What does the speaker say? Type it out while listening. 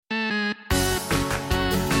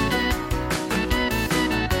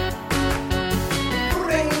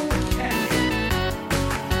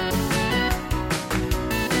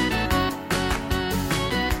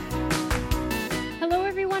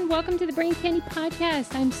to the Brain Candy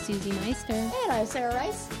Podcast. I'm Susie Meister. And I'm Sarah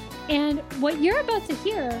Rice. And what you're about to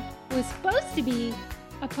hear was supposed to be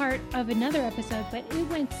a part of another episode, but it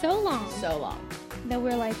went so long that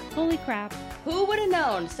we're like, holy crap. Who would have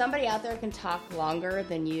known? Somebody out there can talk longer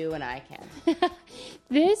than you and I can.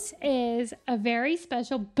 This is a very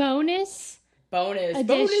special bonus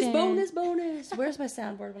edition bonus. Where's my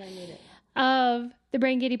soundboard when I need it? Of the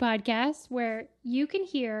Brain Candy Podcast, where you can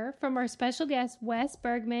hear from our special guest, Wes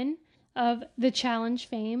Bergmann of The Challenge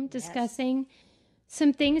fame, discussing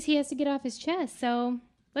some things he has to get off his chest. So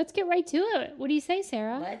let's get right to it. What do you say,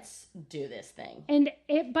 Sarah? Let's do this thing. And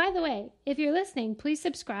by the way, if you're listening, please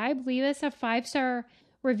subscribe. Leave us a 5-star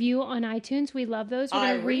review on iTunes. We love those.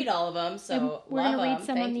 I read all of them, so we're going to read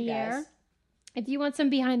some on the air. If you want some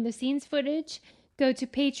behind the scenes footage, go to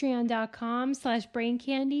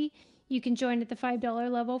patreon.com/braincandy. You can join at the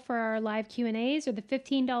 $5 level for our live Q&As or the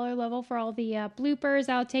 $15 level for all the bloopers,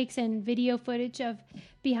 outtakes, and video footage of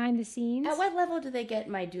behind the scenes. At what level do they get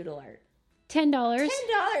my doodle art? $10.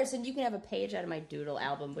 $10, and you can have a page out of my doodle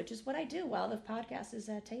album, which is what I do while the podcast is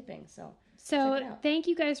taping. So thank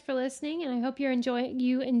you guys for listening, and I hope you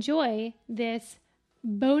enjoy this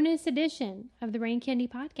bonus edition of the Brain Candy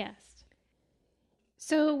Podcast.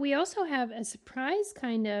 So we also have a surprise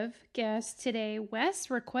kind of guest today. Wes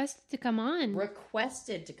requested to come on. We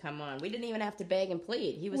didn't even have to beg and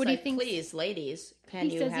plead. He was like, please, ladies, can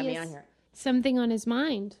you have me on here? Something on his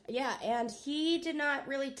mind. Yeah, and he did not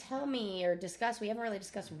really tell me or discuss. We haven't really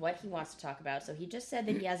discussed what he wants to talk about. So he just said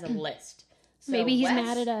that he has a list. So maybe he's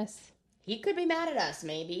mad at us. He could be mad at us.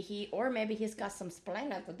 Maybe he's got some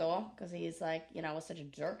splain at the door because he's like, was such a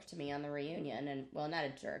jerk to me on the reunion. And, well, not a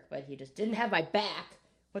jerk, but he just didn't have my back.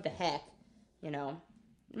 What the heck?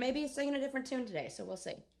 Maybe he's singing a different tune today, so we'll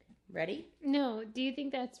see. Ready? No. Do you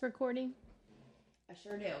think that's recording? I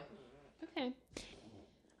sure do. Okay.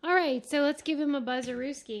 All right, so let's give him a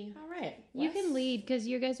buzzarooski. All right. You can lead because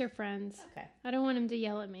you guys are friends. Okay. I don't want him to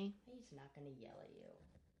yell at me. He's not going to yell at you.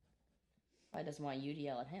 Why doesn't want you to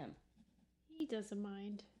yell at him? He doesn't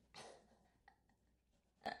mind.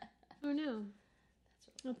 Oh, no.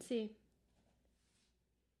 Let's see.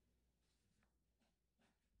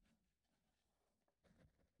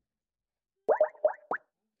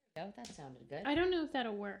 That sounded good. I don't know if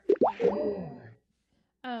that'll work.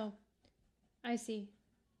 Oh, I see.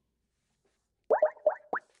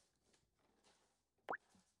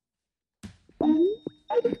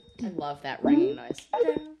 I love that ringing noise.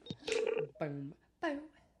 Boom, boom.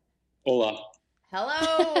 Hola.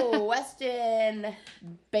 Hello, Weston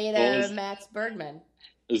Beta Max Bergman.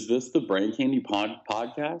 Is this the Brain Candy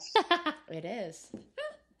podcast? It is.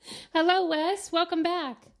 Hello, Wes. Welcome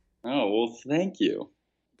back. Oh, well, thank you.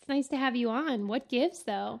 It's nice to have you on. What gives,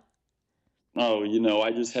 though? Oh,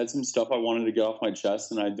 I just had some stuff I wanted to get off my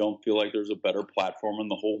chest, and I don't feel like there's a better platform in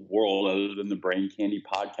the whole world other than the Brain Candy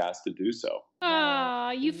podcast to do so. Oh,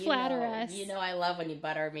 you flatter us. I love when you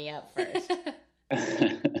butter me up first.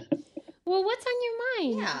 Well, what's on your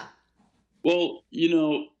mind? Yeah. Well,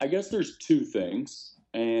 I guess there's two things,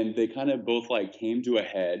 and they kind of both came to a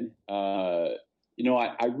head. I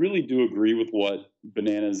really do agree with what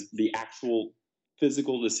the actual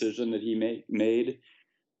physical decision that he made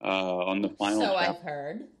on the final. So I've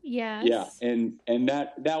heard. Yes. Yeah, and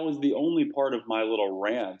that was the only part of my little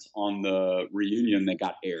rant on the reunion that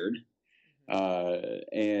got aired.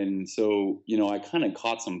 And so, I kind of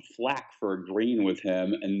caught some flack for agreeing with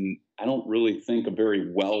him, and I don't really think a very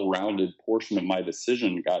well-rounded portion of my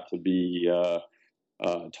decision got to be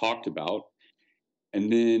talked about. And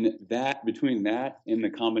then between that and the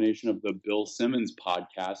combination of the Bill Simmons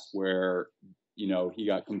podcast where, he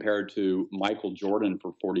got compared to Michael Jordan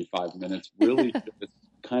for 45 minutes, really just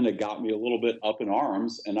kind of got me a little bit up in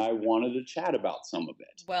arms, and I wanted to chat about some of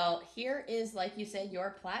it. Well, here is, like you said,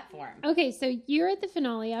 your platform. Okay, so you're at the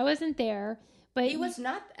finale. I wasn't there, but... He was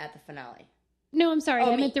not at the finale. No, I'm sorry.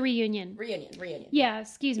 I meant the reunion. Reunion. Yeah,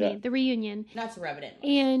 excuse me. The reunion. Not to rub it in.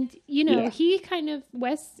 And, he kind of...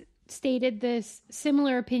 Wes stated this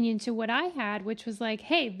similar opinion to what I had, which was like,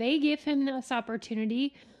 hey, they give him this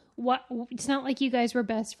opportunity. It's not like you guys were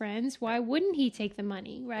best friends. Why wouldn't he take the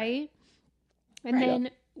money, right? And then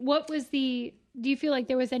what was do you feel like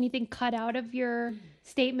there was anything cut out of your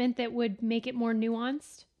statement that would make it more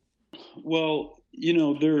nuanced? Well,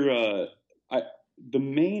 the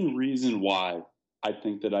main reason why I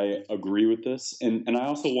think that I agree with this, and I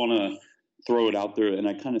also want to throw it out there, and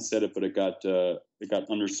I kind of said it, but it got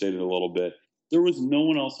understated a little bit. There was no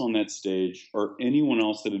one else on that stage or anyone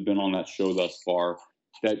else that had been on that show thus far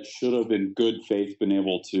that should have in good faith been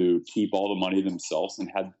able to keep all the money themselves and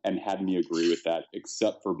had me agree with that,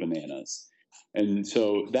 except for Bananas. And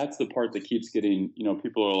so that's the part that keeps getting,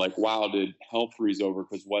 people are like, wow, did hell freeze over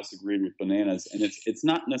because Wes agreed with Bananas? And it's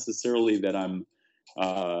not necessarily that I'm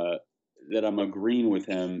agreeing with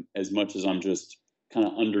him as much as I'm just kind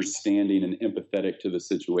of understanding and empathetic to the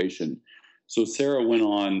situation. So Sarah went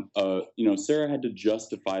on, Sarah had to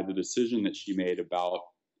justify the decision that she made about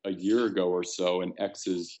a year ago or so in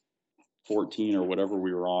X's 14 or whatever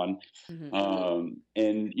we were on.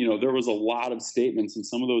 And, there was a lot of statements, and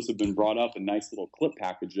some of those have been brought up in nice little clip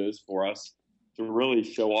packages for us to really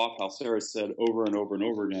show off how Sarah said over and over and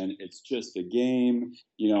over again, it's just a game.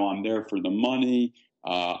 I'm there for the money.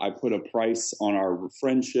 I put a price on our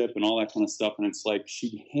friendship and all that kind of stuff. And it's like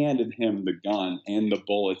she handed him the gun and the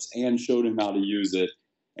bullets and showed him how to use it.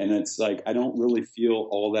 And it's like, I don't really feel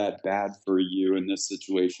all that bad for you in this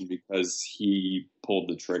situation because he pulled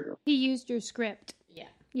the trigger. He used your script. Yeah.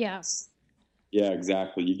 Yeah. Yeah,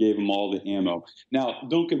 exactly. You gave him all the ammo. Now,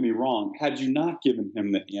 don't get me wrong. Had you not given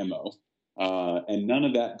him the ammo, and none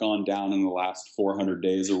of that gone down in the last 400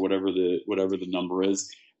 days or whatever the number is,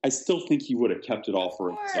 I still think he would have kept it all for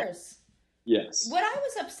himself. Yes. What I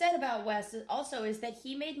was upset about, Wes, also is that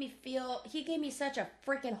he gave me such a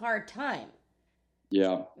freaking hard time.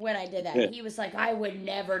 Yeah. When I did that. Yeah. He was like, I would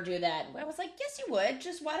never do that. I was like, yes, you would.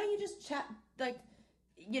 Why don't you just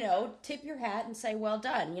tip your hat and say, well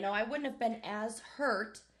done. I wouldn't have been as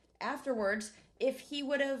hurt afterwards if he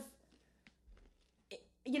would have,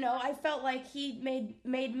 I felt like he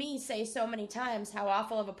made me say so many times how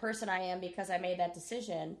awful of a person I am because I made that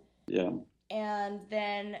decision. Yeah. And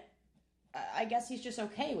then I guess he's just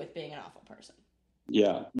okay with being an awful person.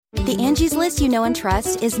 Yeah. The Angie's List you know and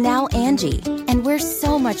trust is now Angie, and we're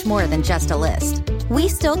so much more than just a list. We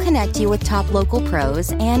still connect you with top local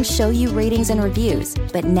pros and show you ratings and reviews,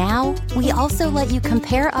 but now we also let you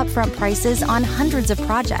compare upfront prices on hundreds of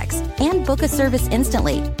projects and book a service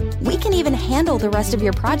instantly. We can even handle the rest of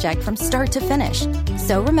your project from start to finish.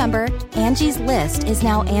 So remember, Angie's List is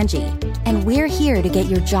now Angie, and we're here to get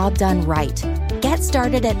your job done right. Get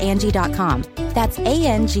started at Angie.com. That's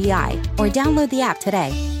ANGI, or download the app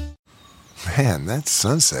today. Man, that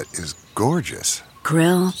sunset is gorgeous.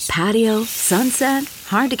 Grill, patio, sunset.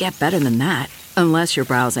 Hard to get better than that. Unless you're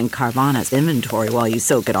browsing Carvana's inventory while you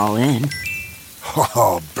soak it all in.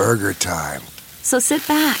 Oh, burger time. So sit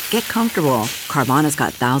back, get comfortable. Carvana's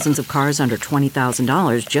got thousands of cars under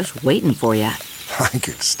 $20,000 just waiting for you. I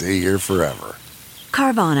could stay here forever.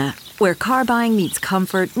 Carvana, where car buying meets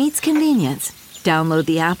comfort meets convenience. Download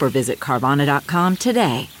the app or visit Carvana.com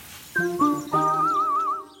today.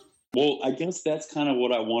 Well, I guess that's kind of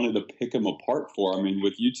what I wanted to pick him apart for. I mean,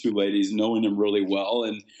 with you two ladies knowing him really well,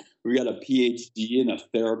 and we got a PhD and a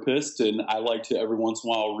therapist, and I like to every once in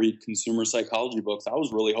a while read consumer psychology books. I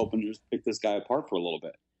was really hoping to just pick this guy apart for a little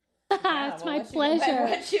bit. It's my pleasure.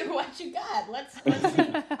 What you got? Let's see.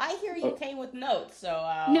 I hear you came with notes, so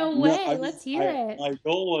no way. Let's hear it. My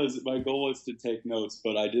goal was to take notes,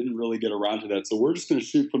 but I didn't really get around to that. So we're just going to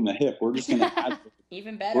shoot from the hip. We're just going to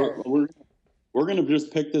even better. We're going to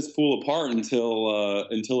just pick this fool apart until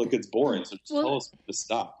it gets boring. So just tell us when to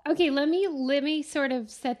stop. Okay, let me sort of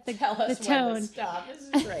set the tone. When to stop. This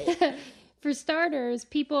is great. For starters,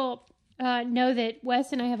 people know that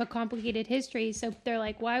Wes and I have a complicated history, so they're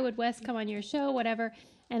like, why would Wes come on your show, whatever?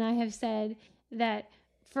 And I have said that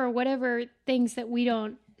for whatever things that we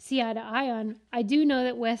don't see eye to eye on, I do know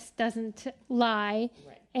that Wes doesn't lie,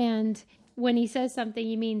 right. And when he says something,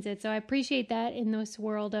 he means it. So I appreciate that in this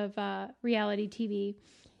world of reality TV.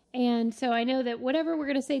 And so I know that whatever we're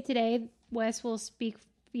going to say today, Wes will speak,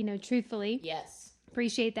 truthfully. Yes.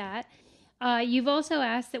 Appreciate that. You've also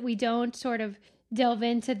asked that we don't sort of delve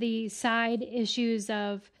into the side issues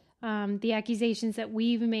of the accusations that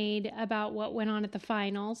we've made about what went on at the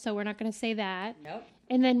final. So we're not going to say that. Nope.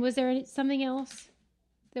 And then was there something else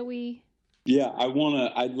that we... Yeah,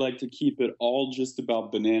 I'd like to keep it all just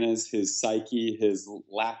about Bananas, his psyche, his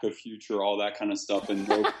lack of future, all that kind of stuff, and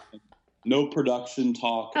no production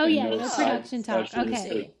talk. Oh, yeah, no production talk.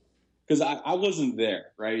 Okay. Because I wasn't there,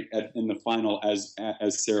 right, in the final, as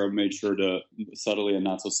Sarah made sure to subtly and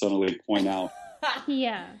not so subtly point out.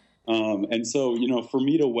 Yeah. And so, for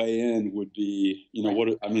me to weigh in would be,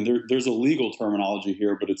 there's a legal terminology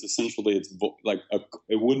here, but it's essentially,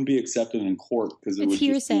 it wouldn't be accepted in court because it would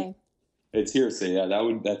hearsay. It's hearsay. Yeah,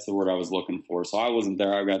 that's the word I was looking for. So I wasn't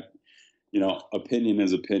there. I got, opinion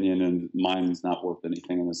is opinion, and mine's not worth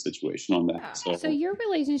anything in this situation on that. So your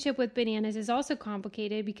relationship with Bananas is also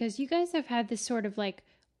complicated because you guys have had this sort of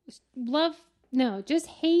just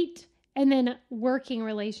hate and then working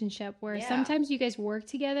relationship where sometimes you guys work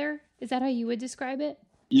together. Is that how you would describe it?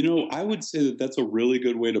 I would say that that's a really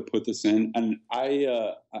good way to put this in, and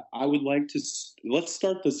I would like to let's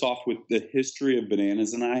start this off with the history of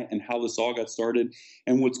Bananas and I, and how this all got started.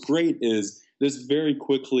 And what's great is this very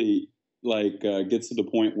quickly gets to the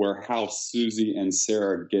point where how Susie and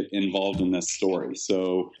Sarah get involved in this story.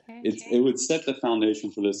 So it would set the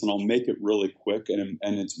foundation for this, and I'll make it really quick. And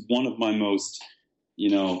it's one of my most,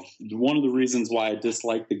 one of the reasons why I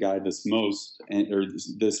dislike the guy this much.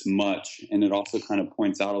 And it also kind of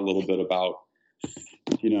points out a little bit about,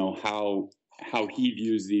 how he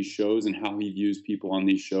views these shows and how he views people on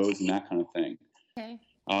these shows and that kind of thing.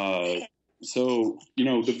 Okay. So,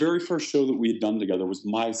 the very first show that we had done together was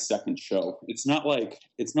my second show. It's not like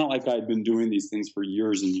I'd been doing these things for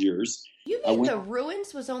years and years. You mean The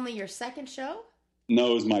Ruins was only your second show? No,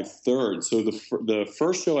 it was my third. So the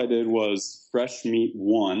first show I did was Fresh Meat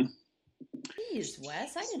 1. Jeez,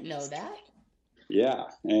 Wes, I didn't know that. Yeah,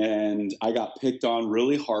 and I got picked on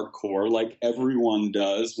really hardcore, like everyone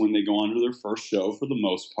does when they go on to their first show for the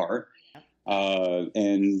most part.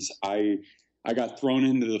 And I got thrown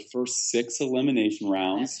into the first 6 elimination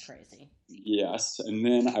rounds. That's crazy. Yes, and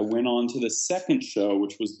then I went on to the second show,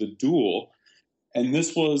 which was the duel. And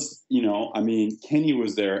this was, Kenny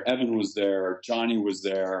was there, Evan was there, Johnny was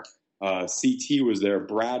there, CT was there,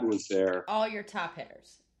 Brad was there. All your top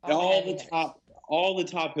hitters. All the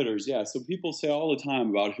top hitters, yeah. So people say all the time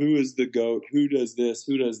about who is the GOAT, who does this,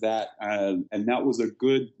 who does that. And that was a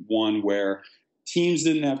good one where teams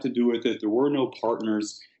didn't have to do with it. There were no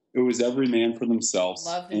partners. It was every man for themselves.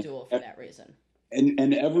 Love the duel for that reason.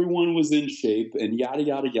 And everyone was in shape and yada,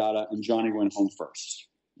 yada, yada. And Johnny went home first.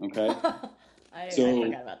 Okay. I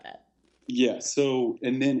forgot about that. Yeah. So,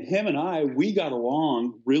 and then him and I, we got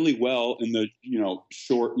along really well in the,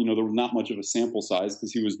 short, there was not much of a sample size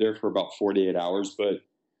because he was there for about 48 hours, but,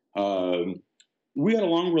 we got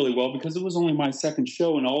along really well because it was only my second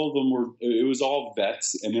show and all of them it was all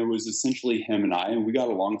vets and it was essentially him and I, and we got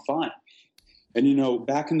along fine. And,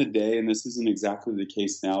 back in the day, and this isn't exactly the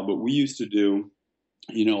case now, but we used to do,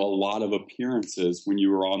 a lot of appearances when you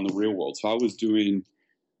were on the Real World. So I was doing,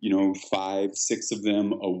 5, 6 of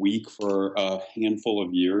them a week for a handful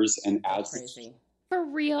of years. And crazy. For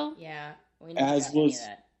real? Yeah. We as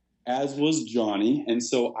was Johnny. And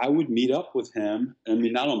so I would meet up with him. I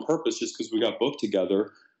mean, not on purpose, just because we got booked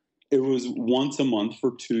together. It was once a month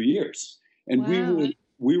for 2 years. And wow.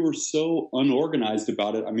 we were so unorganized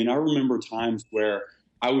about it. I mean, I remember times where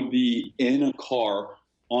I would be in a car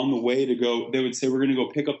on the way to go. They would say, we're going to go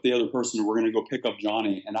pick up the other person, or we're going to go pick up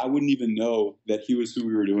Johnny. And I wouldn't even know that he was who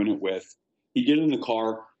we were doing it with. He'd get in the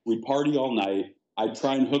car. We'd party all night. I'd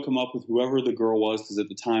try and hook him up with whoever the girl was, because at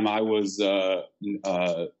the time I was in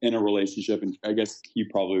a relationship, and I guess he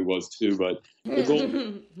probably was too. But the goal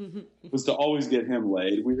was to always get him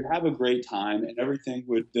laid. We would have a great time, and everything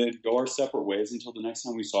would then go our separate ways until the next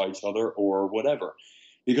time we saw each other or whatever.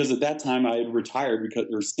 Because at that time I had retired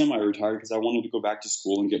or semi-retired because I wanted to go back to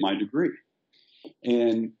school and get my degree.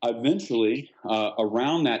 And eventually,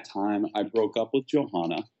 around that time, I broke up with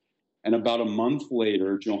Johanna. And about a month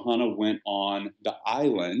later, Johanna went on the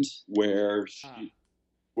island where she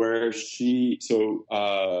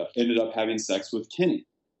ended up having sex with Kenny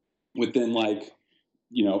within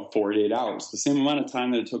 48 hours. The same amount of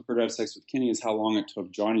time that it took her to have sex with Kenny is how long it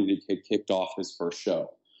took Johnny to get kicked off his first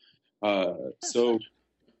show. So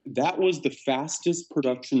that was the fastest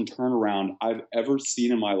production turnaround I've ever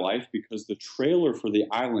seen in my life, because the trailer for the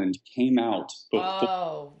island came out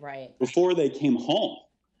before they came home.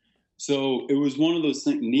 So it was one of those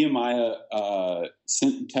things. Nehemiah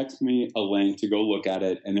texted me a link to go look at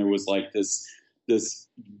it, and there was this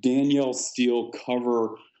Danielle Steele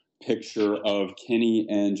cover picture of Kenny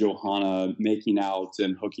and Johanna making out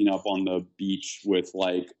and hooking up on the beach with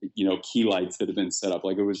key lights that had been set up.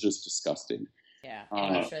 It was just disgusting. Yeah,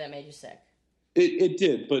 I'm sure that made you sick. It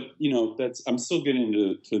did, but I'm still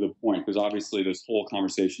getting to the point, because obviously this whole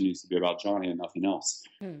conversation needs to be about Johnny and nothing else.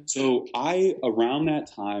 So I, around that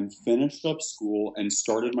time, finished up school and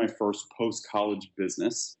started my first post-college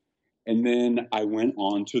business. And then I went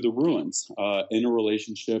on to the Ruins in a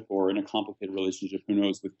relationship, or in a complicated relationship, who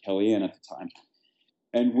knows, with Kellyanne at the time.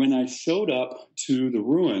 And when I showed up to the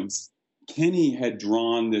Ruins, Kenny had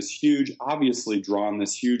drawn this huge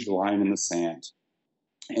line in the sand.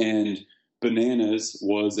 And Bananas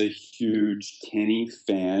was a huge Kenny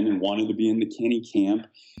fan and wanted to be in the Kenny camp.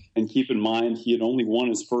 And keep in mind, he had only won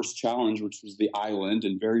his first challenge, which was the island,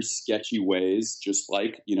 in very sketchy ways, just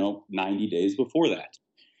 90 days before that.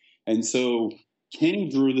 And so Kenny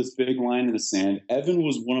drew this big line in the sand. Evan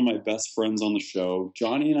was one of my best friends on the show.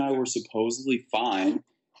 Johnny and I were supposedly fine.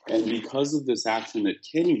 And because of this action that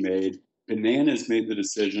Kenny made, Bananas made the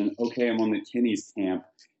decision, okay, I'm on the Kenny's camp,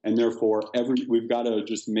 and therefore we've got to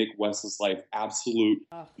just make Wes's life absolute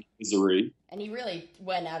misery. And he really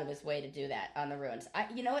went out of his way to do that on the Ruins.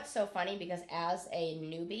 You know, it's so funny because as a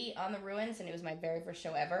newbie on the Ruins, and it was my very first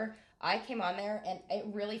show ever, I came on there and it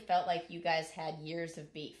really felt like you guys had years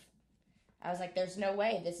of beef. I was like, there's no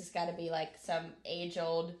way. This has got to be like some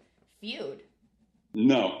age-old feud.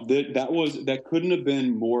 No, that couldn't have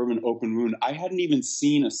been more of an open wound. I hadn't even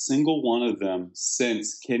seen a single one of them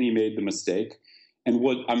since Kenny made the mistake. And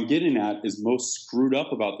what I'm getting at is most screwed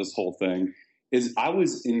up about this whole thing is I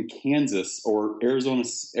was in Kansas or Arizona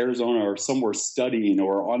or somewhere studying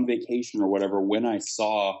or on vacation or whatever when I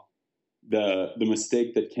saw the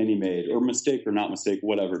mistake that Kenny made, or mistake or not mistake,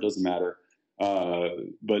 whatever, it doesn't matter.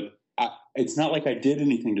 But it's not like I did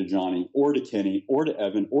anything to Johnny or to Kenny or to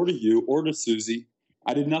Evan or to you or to Susie.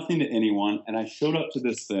 I did nothing to anyone, and I showed up to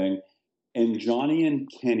this thing, and Johnny and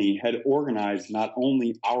Kenny had organized not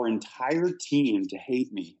only our entire team to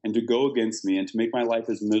hate me and to go against me and to make my life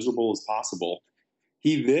as miserable as possible.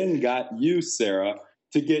 He then got you, Sarah,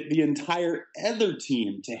 to get the entire other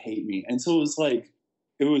team to hate me. And so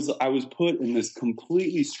I was put in this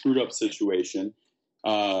completely screwed up situation.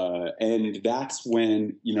 And that's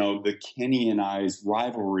when, the Kenny and I's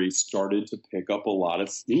rivalry started to pick up a lot of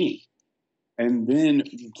steam. And then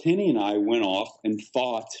Kenny and I went off and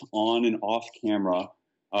fought on and off camera,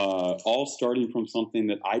 all starting from something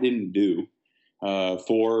that I didn't do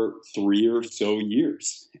for 3 or so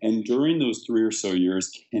years. And during those 3 or so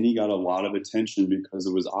years, Kenny got a lot of attention because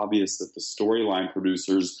it was obvious that the storyline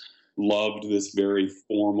producers loved this very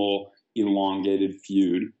formal, elongated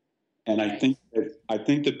feud. And I think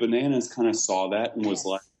that Bananas kind of saw that and was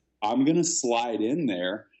like, I'm going to slide in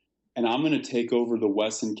there and I'm going to take over the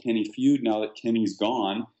Wes and Kenny feud now that Kenny's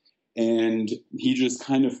gone. And he just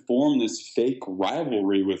kind of formed this fake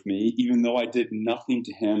rivalry with me, even though I did nothing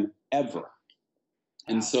to him ever.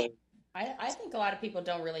 And so I think a lot of people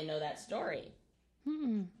don't really know that story.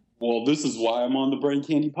 Well, this is why I'm on the Brain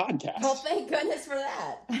Candy podcast. Well, thank goodness for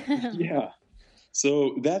that. Yeah.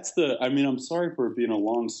 So I'm sorry for it being a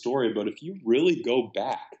long story, but if you really go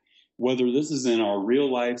back, whether this is in our real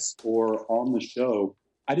lives or on the show,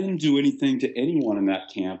 I didn't do anything to anyone in that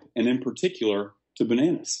camp, and in particular to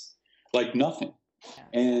Bananas. Like nothing.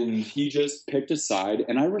 And he just picked a side,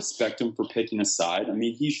 and I respect him for picking a side. I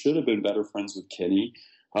mean, he should have been better friends with Kenny.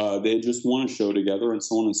 They had just won a show together and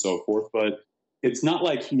so on and so forth, but it's not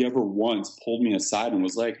like he ever once pulled me aside and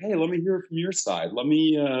was like, hey, let me hear it from your side. Let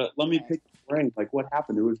me pick your brain. Like, what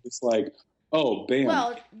happened? It was just like, oh, bam.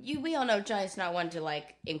 Well, we all know Johnny's not one to,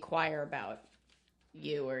 inquire about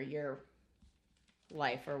you or your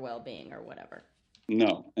life or well-being or whatever.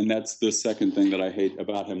 No, and that's the second thing that I hate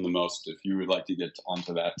about him the most, if you would like to get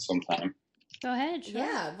onto that sometime. Go ahead, sure.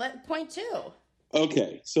 Yeah, but point 2.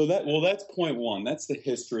 Okay, so that's point 1. That's the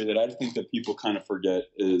history that I think that people kind of forget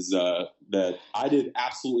is that I did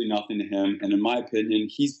absolutely nothing to him, and in my opinion,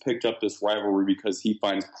 he's picked up this rivalry because he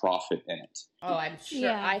finds profit in it. Oh, I'm sure.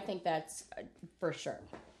 Yeah. I think that's for sure.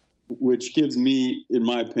 Which gives me, in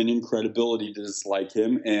my opinion, credibility to dislike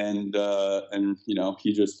him, and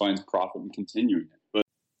he just finds profit in continuing it. But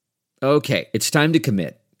okay, it's time to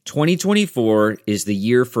commit. 2024 is the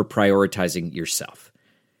year for prioritizing yourself.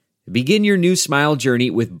 Begin your new smile journey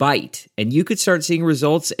with Byte, and you could start seeing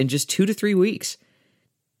results in just 2 to 3 weeks.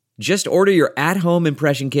 Just order your at-home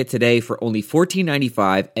impression kit today for only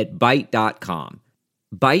 $14.95 at Byte.com.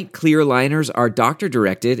 Byte clear liners are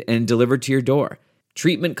doctor-directed and delivered to your door.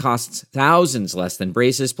 Treatment costs thousands less than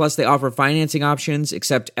braces, plus they offer financing options,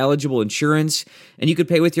 accept eligible insurance, and you could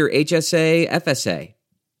pay with your HSA, FSA.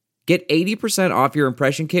 Get 80% off your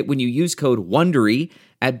impression kit when you use code WONDERY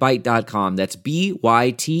at Byte.com. That's BYTE.com.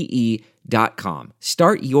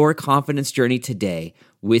 Start your confidence journey today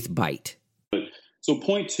with Byte. So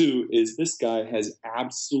point 2 is this guy has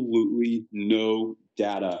absolutely no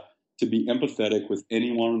data to be empathetic with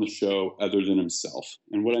anyone on the show other than himself.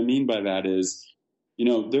 And what I mean by that is,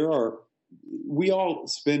 we all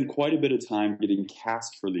spend quite a bit of time getting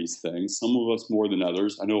cast for these things. Some of us more than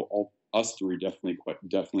others. I know us 3 definitely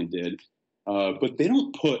did. But they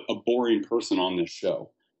don't put a boring person on this show.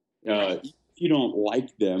 If you don't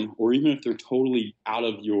like them, or even if they're totally out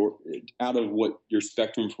of what your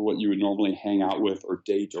spectrum for what you would normally hang out with or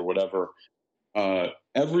date or whatever,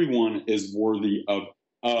 everyone is worthy of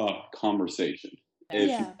a conversation.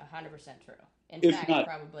 That's 100% true. In fact,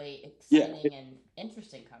 probably exciting and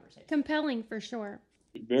interesting conversation. Compelling for sure.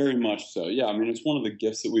 Very much so. Yeah, I mean, it's one of the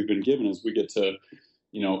gifts that we've been given is we get to,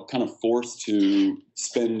 kind of forced to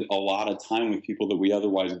spend a lot of time with people that we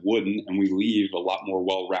otherwise wouldn't, and we leave a lot more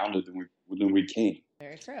well-rounded than we came.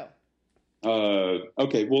 Very true.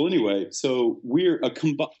 Okay. Well, anyway, so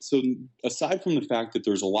so aside from the fact that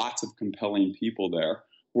there's lots of compelling people there,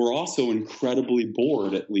 we're also incredibly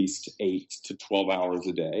bored at least 8 to 12 hours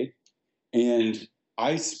a day. And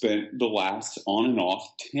I spent the last on and off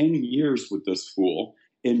 10 years with this fool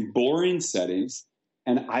in boring settings.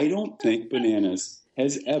 And I don't think Bananas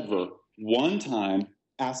has ever one time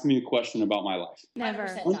asked me a question about my life.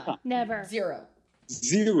 Never. Never. Zero.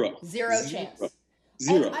 Zero Chance.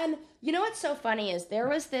 Zero. And you know what's so funny is there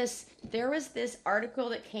was this article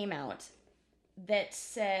that came out that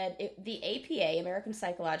said the APA, American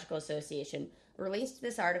Psychological Association, released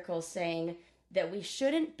this article saying that we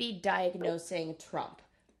shouldn't be diagnosing Trump.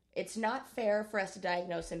 It's not fair for us to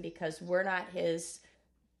diagnose him because we're not his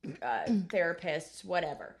therapists,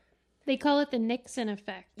 whatever. They call it the Nixon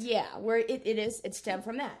effect. Yeah, where it stemmed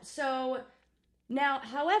from that. So now,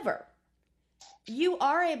 however, you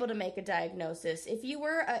are able to make a diagnosis if you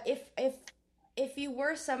were if you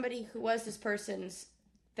were somebody who was this person's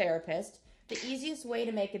therapist. The easiest way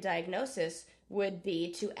to make a diagnosis would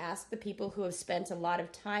be to ask the people who have spent a lot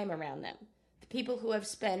of time around them, the people who have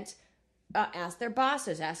spent ask their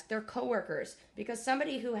bosses, ask their coworkers, because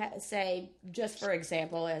somebody who say, just for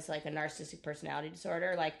example, has like a narcissistic personality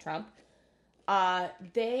disorder like Trump,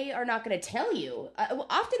 they are not going to tell you.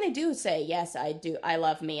 Often they do say, yes, I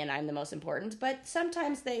love me and I'm the most important, but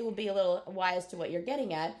sometimes they will be a little wise to what you're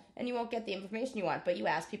getting at and you won't get the information you want, but you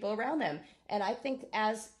ask people around them. And I think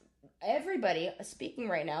as everybody speaking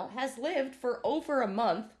right now has lived for over a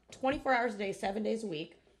month, 24 hours a day, 7 days a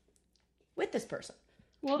week with this person.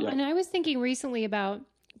 Well, and I was thinking recently about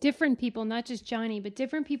different people, not just Johnny, but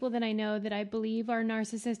different people that I know that I believe are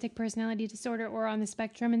narcissistic personality disorder or on the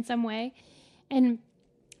spectrum in some way. And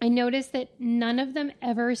I noticed that none of them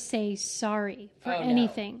ever say sorry for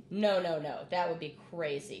anything. No. That would be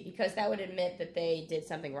crazy because that would admit that they did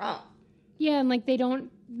something wrong. Yeah, and like they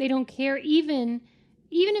don't care even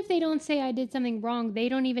if they don't say I did something wrong, they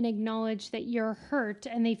don't even acknowledge that you're hurt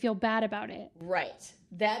and they feel bad about it. Right.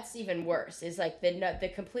 That's even worse. Is like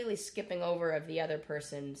the completely skipping over of the other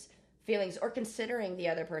person's feelings or considering the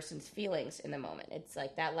other person's feelings in the moment. It's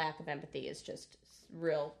like that lack of empathy is just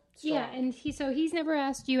real strong. Yeah, and he's never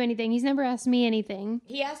asked you anything. He's never asked me anything.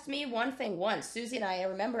 He asked me one thing once. Susie and I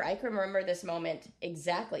can remember this moment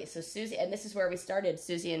exactly. So Susie, and this is where we started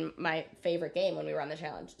Susie and my favorite game when we were on the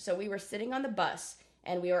challenge. So we were sitting on the bus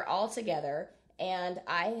and we were all together. And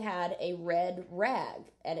I had a red rag,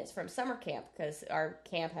 and it's from summer camp because our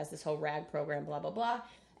camp has this whole rag program, blah, blah, blah.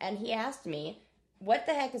 And he asked me, what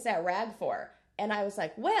the heck is that rag for? And I was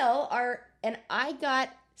like, and I got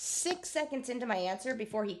 6 seconds into my answer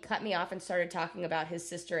before he cut me off and started talking about his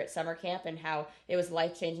sister at summer camp and how it was a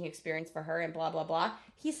life-changing experience for her and blah, blah, blah.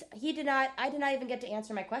 I did not even get to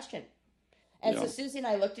answer my question. And so Susie and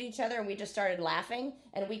I looked at each other and we just started laughing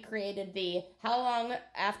and we created how long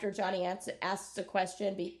after Johnny asks a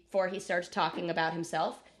question before he starts talking about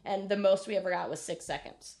himself, and the most we ever got was 6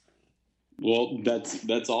 seconds. Well,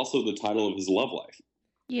 that's also the title of his love life.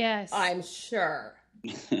 Yes. I'm sure.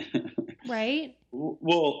 Right?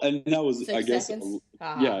 Well, and that was, 6 I guess, seconds?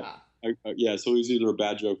 yeah, so it was either a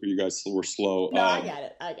bad joke or you guys were slow. No, I got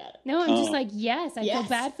it. No, I'm just like, yes, I feel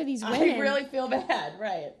bad for these women. I really feel bad,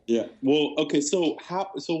 right. Yeah, well, okay, so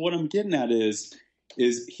what I'm getting at is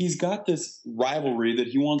he's got this rivalry that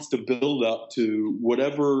he wants to build up to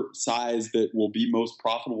whatever size that will be most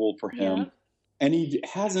profitable for him. Yeah. And he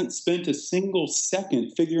hasn't spent a single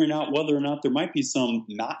second figuring out whether or not there might be some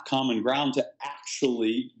not common ground to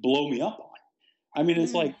actually blow me up on. I mean,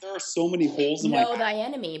 it's like there are so many holes in my... Know thy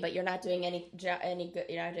enemy, but you're not doing any good.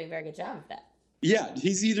 You're not doing a very good job of that. Yeah,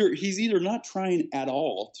 he's either not trying at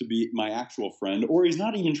all to be my actual friend, or he's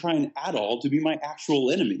not even trying at all to be my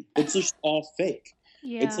actual enemy. It's just all fake.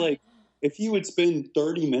 Yeah. It's like if he would spend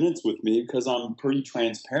 30 minutes with me because I'm pretty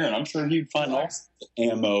transparent, I'm sure he'd find all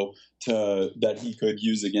ammo that he could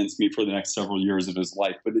use against me for the next several years of his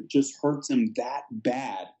life. But it just hurts him that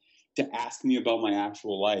bad to ask me about my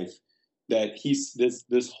actual life. That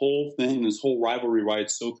this whole thing, this whole rivalry, why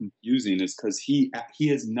it's so confusing is because he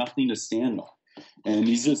has nothing to stand on. And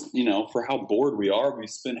he's just, for how bored we are, we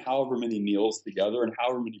spend however many meals together and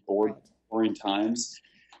however many boring times,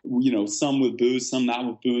 some with booze, some not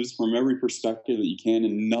with booze, from every perspective that you can.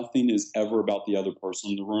 And nothing is ever about the other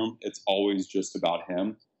person in the room. It's always just about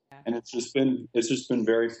him. And it's just been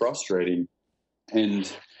very frustrating. And,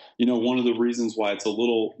 one of the reasons why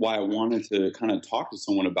why I wanted to kind of talk to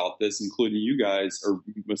someone about this, including you guys, or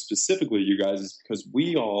specifically you guys, is because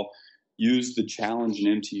we all use the challenge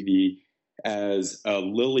in MTV as a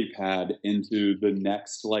lily pad into the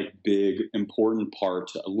next big important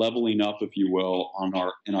part, leveling up, if you will,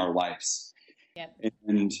 in our lives. Yep.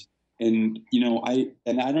 And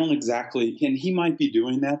I don't exactly, and he might be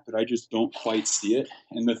doing that, but I just don't quite see it.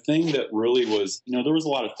 And the thing that really was, there was a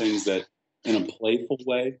lot of things that in a playful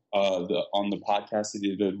way, on the podcast that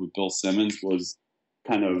he did with Bill Simmons was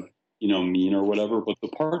kind of, mean or whatever. But the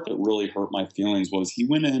part that really hurt my feelings was he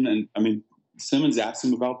went in and, Simmons asked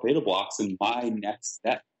him about beta blocks and my next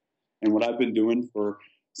step and what I've been doing for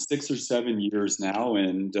 6 or 7 years now.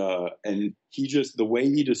 And he just, the way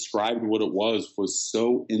he described what it was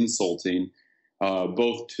so insulting,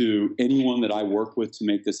 both to anyone that I work with to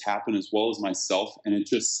make this happen as well as myself. And it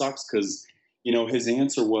just sucks because, his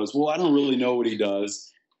answer was, well, I don't really know what he does.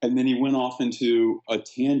 And then he went off into a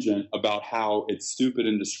tangent about how it's stupid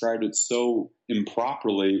and described it so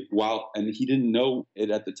improperly and he didn't know it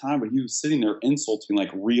at the time, but he was sitting there insulting like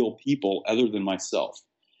real people other than myself.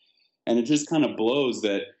 And it just kind of blows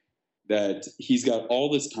that he's got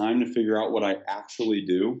all this time to figure out what I actually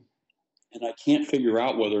do. And I can't figure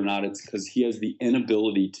out whether or not it's because he has the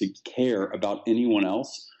inability to care about anyone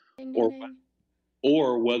else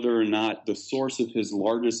or whether or not the source of his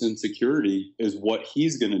largest insecurity is what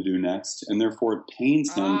he's going to do next. And therefore it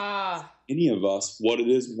pains him, any of us, what it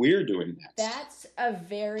is we're doing next. That's a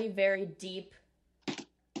very, very deep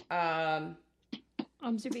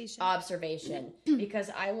observation.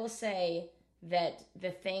 Because I will say that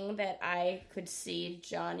the thing that I could see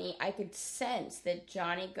I could sense that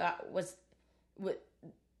Johnny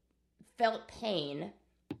felt pain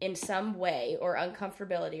in some way or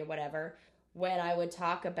uncomfortability or whatever when I would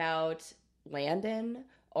talk about Landon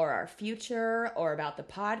or our future or about the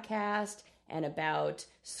podcast and about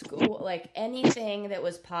school, like anything that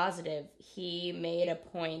was positive, he made a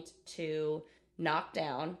point to knock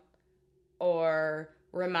down or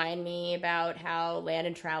remind me about how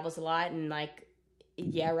Landon travels a lot and like,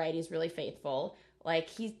 yeah, right, he's really faithful. Like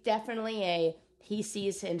he's definitely he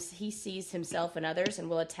sees himself in others and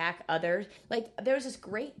will attack others. Like there's this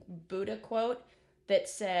great Buddha quote that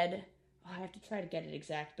said, I have to try to get it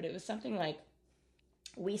exact, but it was something like,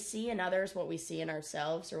 we see in others what we see in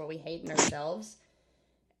ourselves or what we hate in ourselves.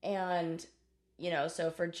 And,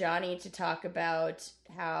 so for Johnny to talk about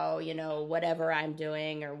how, whatever I'm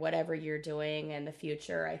doing or whatever you're doing in the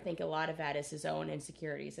future, I think a lot of that is his own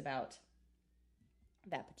insecurities about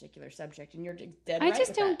that particular subject. And you're dead right. I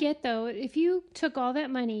just don't get, though, if you took all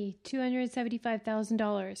that money,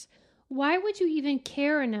 $275,000, why would you even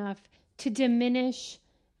care enough to diminish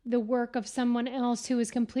the work of someone else who is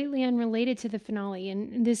completely unrelated to the finale,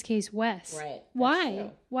 in this case, Wes? Right. Why?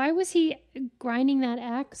 True. Why was he grinding that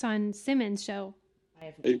axe on Simmons' show?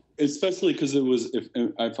 Especially because it was,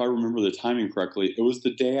 if I remember the timing correctly, it was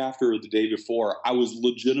the day after or the day before. I was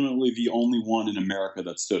legitimately the only one in America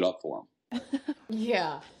that stood up for him.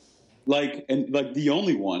 Yeah. Like the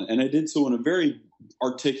only one. And I did so in a very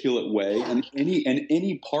articulate way. Yeah. And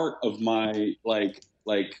any part of my, like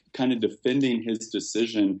kind of defending his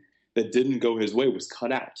decision that didn't go his way was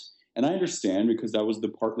cut out. And I understand because that was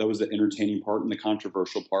the entertaining part and the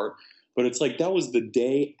controversial part. But it's like, that was the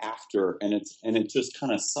day after. And it just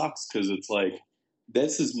kind of sucks because it's like,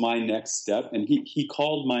 this is my next step. And he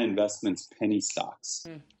called my investments penny stocks.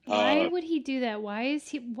 Why would he do that? Why is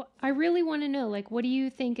he, I really want to know, like, what do you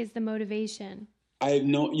think is the motivation? I have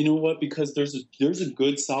you know what? Because there's a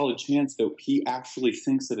good solid chance that he actually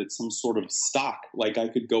thinks that it's some sort of stock. Like I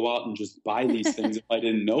could go out and just buy these things if I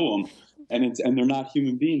didn't know them, and they're not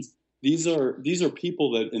human beings. These are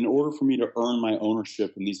people that, in order for me to earn my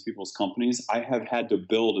ownership in these people's companies, I have had to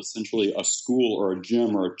build essentially a school or a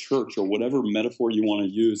gym or a church or whatever metaphor you want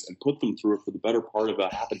to use and put them through it for the better part of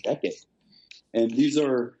half a decade. And these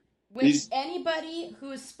are. Which anybody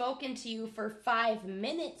who's spoken to you for 5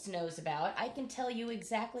 minutes knows about. I can tell you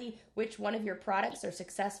exactly which one of your products are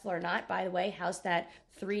successful or not. By the way, how's that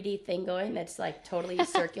 3D thing going that's like totally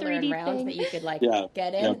circular and round thing that you could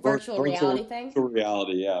get in? Virtual reality thing? Virtual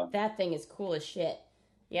reality, yeah. That thing is cool as shit.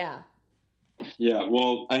 Yeah. Yeah,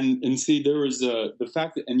 well, and see, there was the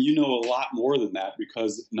fact that, and you know a lot more than that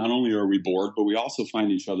because not only are we bored, but we also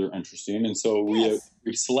find each other interesting. And so we've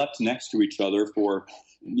slept next to each other for,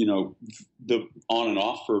 the on and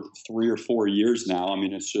off for 3 or 4 years now. I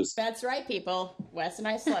mean, it's just. That's right, people. Wes and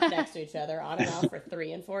I slept next to each other on and off for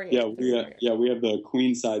 3 and 4 years. We have the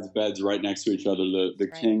queen size beds right next to each other,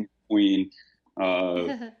 the king, queen.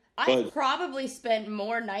 I've probably spent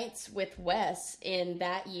more nights with Wes in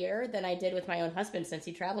that year than I did with my own husband since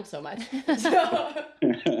he traveled so much. So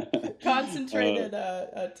concentrated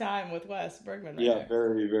time with Wes Bergmann. Right there.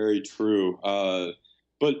 Very, very true.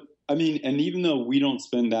 But I mean, and even though we don't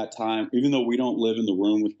spend that time, even though we don't live in the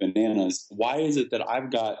room with bananas, why is it that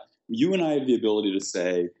you and I have the ability to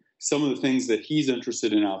say some of the things that he's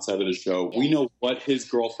interested in outside of the show. Yes. We know what his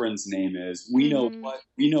girlfriend's name is. We know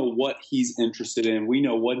what he's interested in. We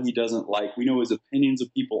know what he doesn't like. We know his opinions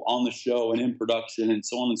of people on the show and in production and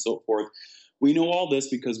so on and so forth. We know all this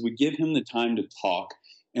because we give him the time to talk,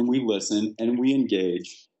 and we listen and we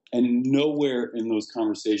engage. And nowhere in those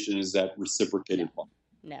conversations is that reciprocated.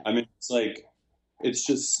 No. I mean, it's like, it's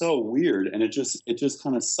just so weird. And it just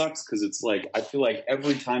kind of sucks because it's like, I feel like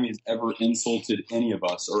every time he's ever insulted any of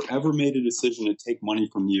us or ever made a decision to take money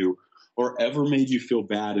from you or ever made you feel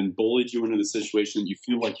bad and bullied you into the situation that you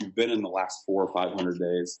feel like you've been in the last 400 or 500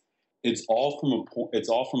 days, it's all from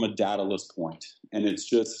a dataless point. And it's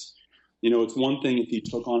just, it's one thing if he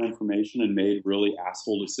took on information and made really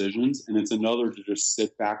asshole decisions, and it's another to just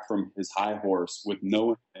sit back from his high horse with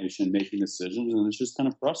no information making decisions, and it's just kind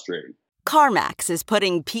of frustrating. CarMax is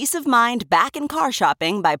putting peace of mind back in car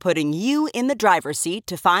shopping by putting you in the driver's seat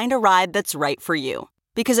to find a ride that's right for you.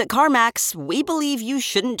 Because at CarMax, we believe you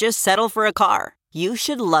shouldn't just settle for a car. You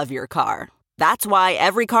should love your car. That's why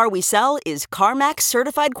every car we sell is CarMax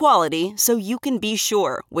certified quality, so you can be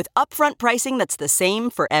sure with upfront pricing that's the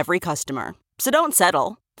same for every customer. So don't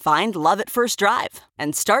settle. Find love at first drive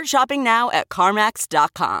and start shopping now at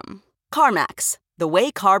CarMax.com. CarMax, the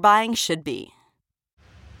way car buying should be.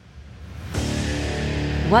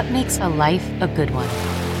 What makes a life a good one?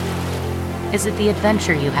 Is it the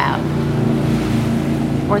adventure you have?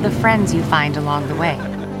 Or the friends you find along the way?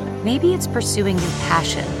 Maybe it's pursuing your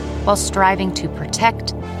passion while striving to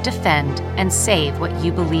protect, defend, and save what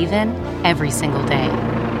you believe in every single day.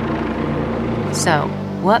 So,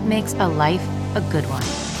 what makes a life a good one?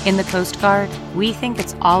 In the Coast Guard, we think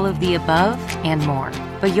it's all of the above and more,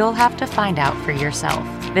 but you'll have to find out for yourself.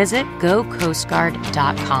 Visit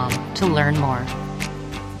gocoastguard.com to learn more.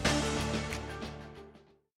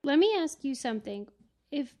 Let me ask you something.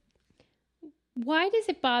 Why does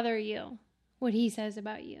it bother you what he says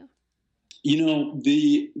about you?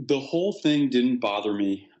 The whole thing didn't bother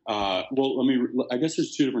me. I guess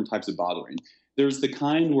there's two different types of bothering. There's the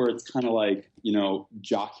kind where it's kind of like,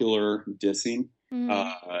 jocular dissing.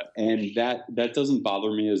 Mm-hmm. And that doesn't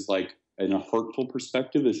bother me as like in a hurtful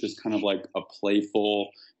perspective. It's just kind of like a playful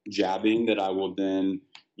jabbing that I will then,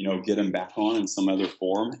 get him back on in some other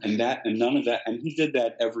form. And none of that. And he did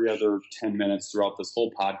that every other 10 minutes throughout this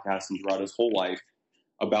whole podcast and throughout his whole life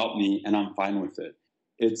about me. And I'm fine with it.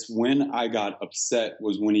 It's when I got upset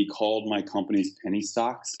was when he called my company's penny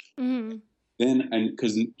stocks. Mm-hmm. Then, and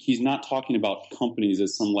because he's not talking about companies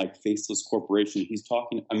as some like faceless corporation. He's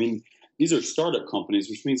talking, these are startup companies,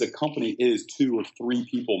 which means a company is 2 or 3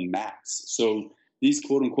 people max. So these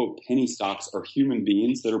quote unquote penny stocks are human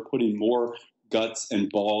beings that are putting more guts and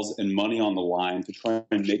balls and money on the line to try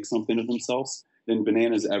and make something of themselves than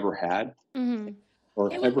Bananas ever had. Mm-hmm.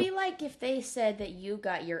 It would be like if they said that you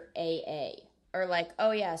got your AA. Or like,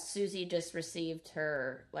 oh yeah, Susie just received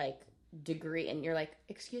her degree, and you're like,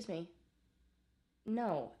 excuse me,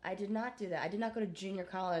 no, I did not do that. I did not go to junior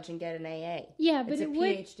college and get an AA. Yeah, but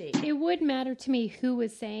PhD. It would matter to me who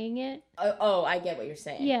was saying it. Oh, I get what you're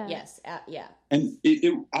saying. Yeah. Yes. Yeah. And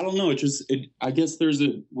I don't know. I guess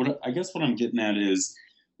what I'm getting at is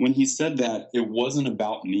when he said that, it wasn't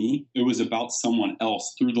about me. It was about someone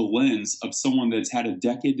else through the lens of someone that's had a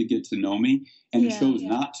decade to get to know me and chose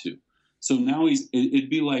not to. So now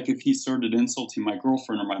it'd be like if he started insulting my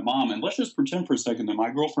girlfriend or my mom, and let's just pretend for a second that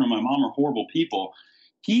my girlfriend and my mom are horrible people.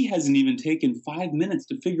 He hasn't even taken 5 minutes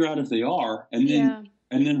to figure out if they are, and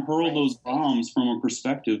then hurl those bombs from a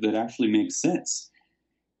perspective that actually makes sense.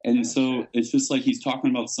 And so it's just like he's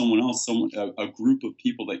talking about someone else, a group of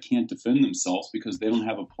people that can't defend themselves because they don't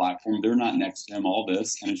have a platform. They're not next to him, all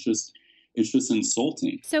this. And it's just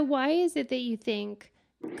insulting. So why is it that you think,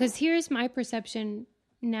 because here's my perception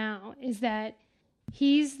now, is that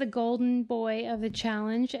he's the golden boy of the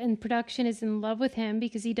challenge and production is in love with him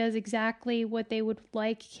because he does exactly what they would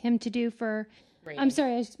like him to do for ratings. I'm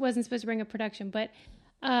sorry, I wasn't supposed to bring up production, but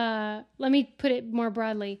let me put it more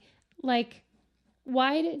broadly. Like,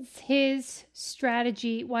 why is his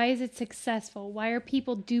strategy, why is it successful? Why are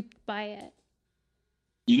people duped by it?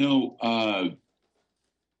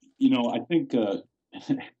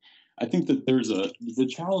 I think that the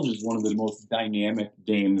challenge is one of the most dynamic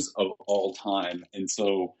games of all time. And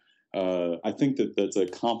so I think that that's a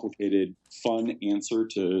complicated, fun answer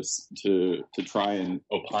to try and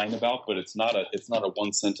opine about, but it's not a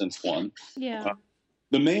one sentence one. Yeah.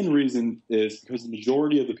 The main reason is because the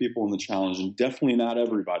majority of the people in the challenge, and definitely not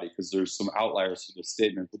everybody, because there's some outliers to this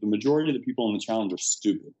statement, but the majority of the people in the challenge are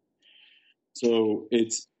stupid. So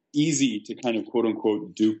it's easy to kind of quote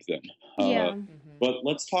unquote dupe them. Yeah. But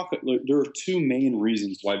let's talk. There are two main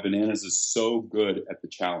reasons why Bananas is so good at the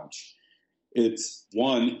challenge. It's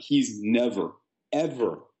one, he's never,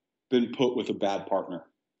 ever been put with a bad partner.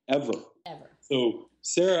 Ever. So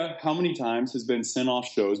Sarah, how many times has been sent off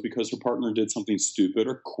shows because her partner did something stupid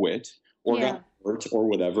or quit or got hurt or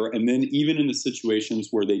whatever? And then even in the situations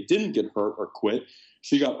where they didn't get hurt or quit,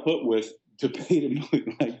 she got put with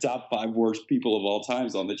debatably like top 5 worst people of all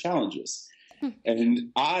times on the challenges.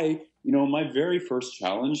 And my very first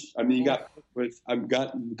challenge, I mean, got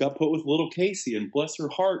put with little Casey, and bless her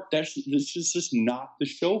heart, that's just not the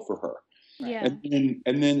show for her. Yeah.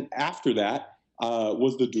 And then after that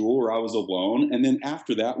was the duel where I was alone, and then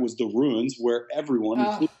after that was the ruins where everyone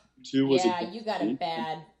was. You got it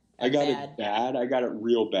bad. I got it bad. I got it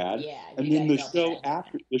real bad. Yeah. And then the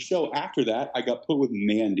show after that, I got put with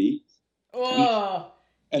Mandy. Oh.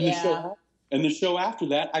 And the show after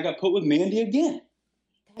that, I got put with Mandy again.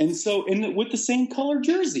 And so, with the same color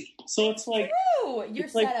jersey. So it's like, true. You're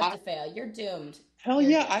set up to fail. You're doomed. Hell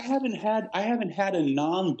yeah. I haven't had a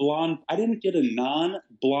non-blonde, I didn't get a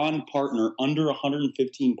non-blonde partner under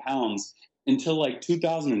 115 pounds until like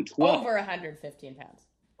 2012. Over 115 pounds.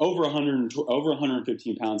 Over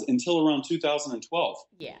 115 pounds until around 2012.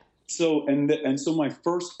 Yeah. So, and so my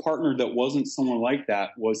first partner that wasn't someone like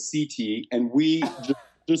that was CT, and we just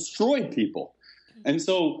destroyed people. And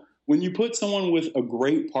so when you put someone with a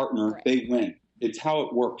great partner, they win. It's how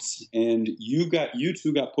it works. And you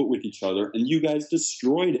two got put with each other, and you guys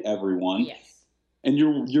destroyed everyone. Yes. And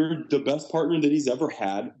you're the best partner that he's ever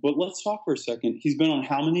had. But let's talk for a second. He's been on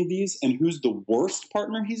how many of these? And who's the worst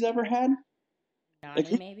partner he's ever had?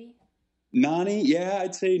 Nani, maybe. Nani, yeah,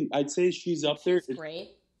 I'd say she's up there. She's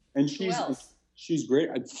great. And she's great.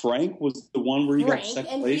 Frank was the one where he got second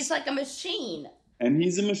place. And he's like a machine. And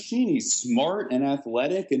he's a machine. He's smart and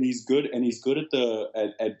athletic, and he's good. And he's good at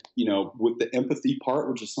with the empathy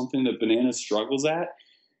part, which is something that Banana struggles at.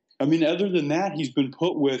 I mean, other than that, he's been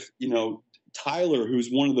put with Tyler, who's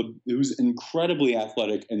incredibly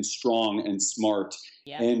athletic and strong and smart,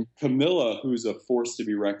 and Camilla, who's a force to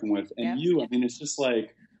be reckoned with, and I mean, it's just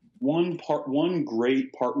like one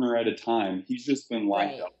great partner at a time. He's just been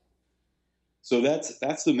lined up. So that's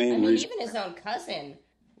the main reason. Even his own cousin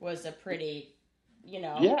was a pretty.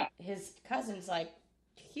 His cousin's like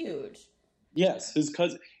huge. Yes, his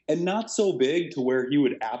cousin, and not so big to where he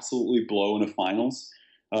would absolutely blow in a finals.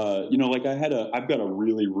 Like I've got a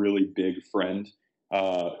really, really big friend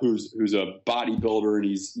who's a bodybuilder, and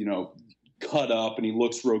he's cut up and he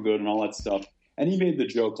looks real good and all that stuff. And he made the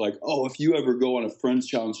joke like, "Oh, if you ever go on a friends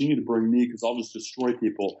challenge, you need to bring me because I'll just destroy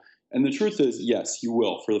people." And the truth is, yes, you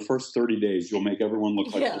will. For the first 30 days, you'll make everyone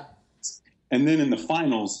look like. And then in the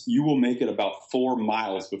finals, you will make it about 4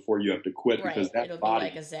 miles before you have to quit because it'll be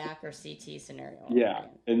like a Zach or CT scenario. Yeah,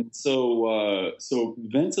 and so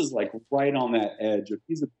Vince is like right on that edge.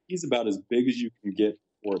 He's about as big as you can get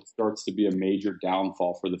before it starts to be a major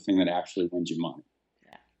downfall for the thing that actually wins you money.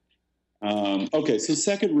 Yeah. Okay, so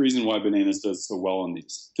second reason why Bananas does so well on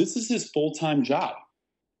these. This is his full-time job.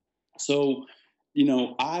 So,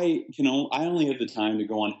 I only have the time to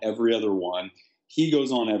go on every other one. He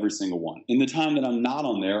goes on every single one. In the time that I'm not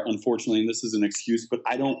on there, unfortunately, and this is an excuse, but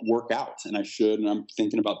I don't work out, and I should, and I'm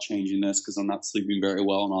thinking about changing this because I'm not sleeping very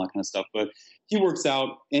well and all that kind of stuff. But he works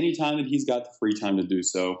out anytime that he's got the free time to do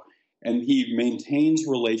so, and he maintains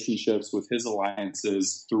relationships with his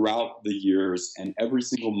alliances throughout the years and every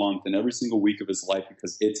single month and every single week of his life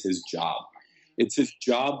because it's his job. It's his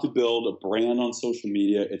job to build a brand on social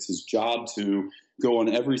media. It's his job to go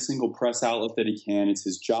on every single press outlet that he can. It's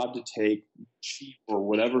his job to take cheap or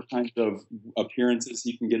whatever kind of appearances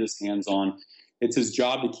he can get his hands on. It's his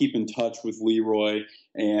job to keep in touch with Leroy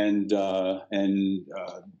and I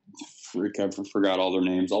forgot all their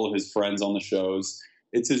names, all of his friends on the shows.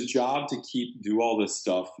 It's his job to do all this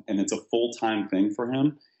stuff, and it's a full-time thing for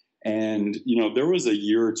him. And, there was a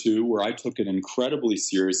year or two where I took it incredibly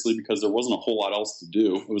seriously because there wasn't a whole lot else to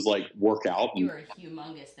do. It was like work out. You were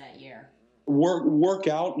humongous that year. Work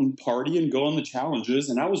out and party and go on the challenges,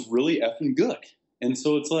 and I was really effing good. And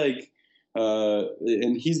so it's like,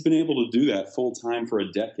 and he's been able to do that full time for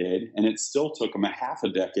a decade, and it still took him a half a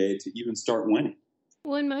decade to even start winning.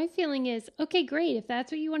 Well, and my feeling is, okay, great. If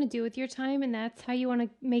that's what you want to do with your time and that's how you want to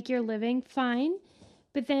make your living, fine.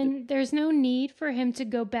 But then there's no need for him to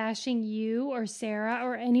go bashing you or Sarah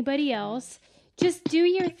or anybody else. Just do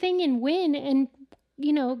your thing and win and,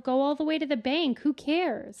 go all the way to the bank. Who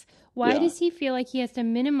cares? Why does he feel like he has to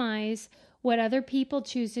minimize what other people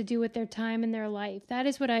choose to do with their time and their life? That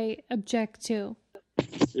is what I object to.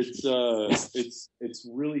 It's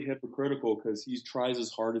really hypocritical because he tries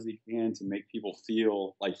as hard as he can to make people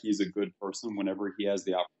feel like he's a good person whenever he has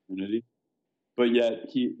the opportunity. But yet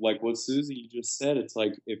he, like what Susie just said, it's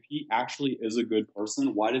like if he actually is a good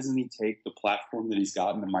person, why doesn't he take the platform that he's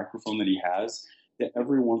got and the microphone that he has to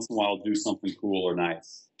every once in a while do something cool or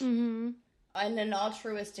nice? Mm-hmm. In an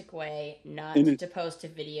altruistic way, not to post a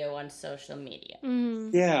video on social media.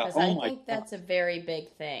 Mm-hmm. Yeah, because I think that's a very big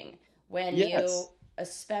thing. When you,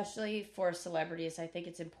 especially for celebrities, I think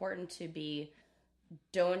it's important to be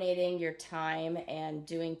donating your time and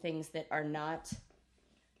doing things that are not,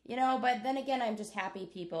 but then again, I'm just happy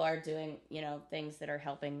people are doing, things that are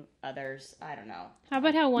helping others. I don't know. How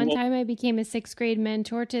about how one time I became a 6th grade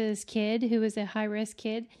mentor to this kid who was a high-risk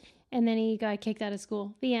kid, and then he got kicked out of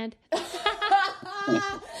school. The end.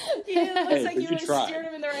 It looks like you steered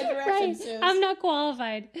him in the right direction, right. Suze. I'm not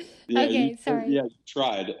qualified. Yeah, okay, sorry. Yeah, you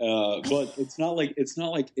tried, but it's not like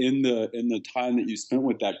in the time that you spent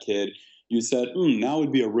with that kid, you said, now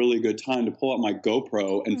would be a really good time to pull out my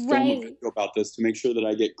GoPro and film a video about this to make sure that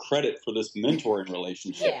I get credit for this mentoring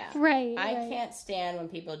relationship. Yeah, right. I can't stand when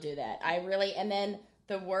people do that. And then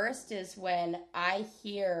the worst is when I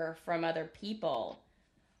hear from other people,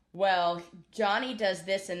 well, Johnny does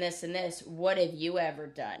this and this and this. What have you ever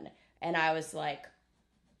done? And I was like,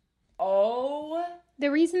 oh.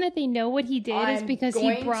 The reason that they know what he did is because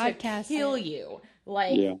he broadcast to kill you.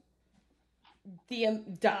 Like,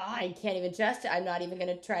 I can't even I'm not even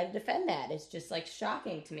going to try to defend that. It's just like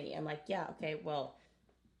shocking to me. I'm like, yeah, okay, well.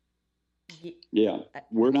 Yeah,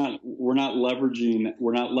 we're not leveraging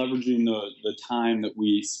the time that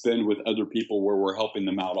we spend with other people where we're helping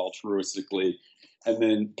them out altruistically, and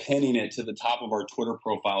then pinning it to the top of our Twitter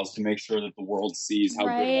profiles to make sure that the world sees how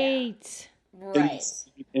good. Right.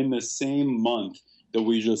 In the same month that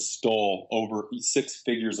we just stole over 6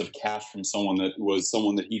 figures of cash from someone that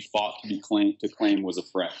he fought to claim was a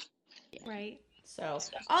friend. Right. So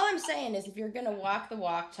all I'm saying is, if you're gonna walk the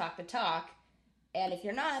walk, talk the talk. And if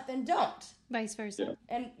you're not, then don't. Vice versa.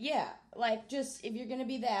 Yeah. And just if you're going to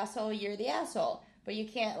be the asshole, you're the asshole. But you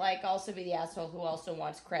can't also be the asshole who also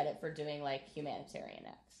wants credit for doing humanitarian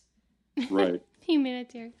acts. Right.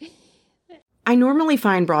 Humanitarian. I normally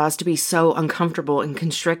find bras to be so uncomfortable and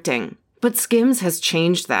constricting, but Skims has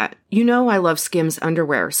changed that. I love Skims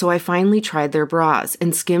underwear, so I finally tried their bras,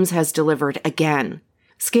 and Skims has delivered again.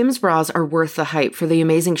 Skims bras are worth the hype for the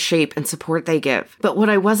amazing shape and support they give, but what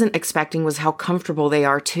I wasn't expecting was how comfortable they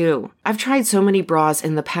are too. I've tried so many bras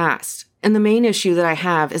in the past, and the main issue that I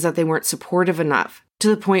have is that they weren't supportive enough, to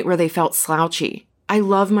the point where they felt slouchy. I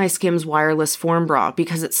love my Skims wireless form bra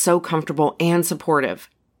because it's so comfortable and supportive.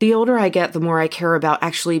 The older I get, the more I care about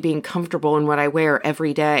actually being comfortable in what I wear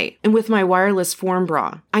every day. And with my wireless form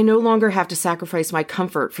bra, I no longer have to sacrifice my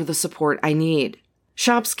comfort for the support I need.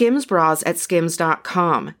 Shop Skims bras at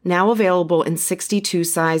skims.com, now available in 62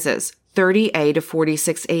 sizes, 30A to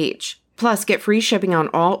 46H. Plus, get free shipping on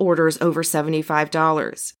all orders over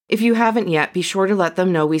 $75. If you haven't yet, be sure to let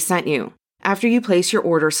them know we sent you. After you place your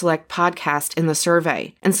order, select podcast in the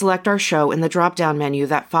survey and select our show in the drop-down menu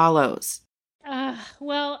that follows.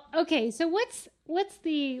 Well, okay, so what's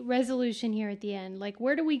the resolution here at the end?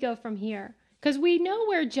 Where do we go from here? Because we know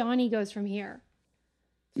where Johnny goes from here.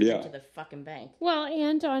 Yeah. To the fucking bank. Well,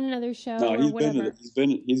 and on another show no, or whatever. He's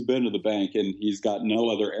been to the bank, and he's got no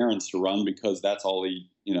other errands to run because that's all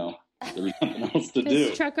there's nothing else to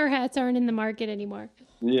do. Trucker hats aren't in the market anymore.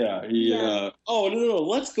 Yeah. No.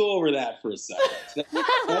 Let's go over that for a second.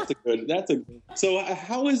 That's a good. So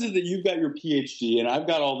how is it that you've got your PhD and I've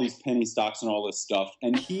got all these penny stocks and all this stuff,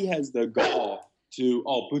 and he has the gall to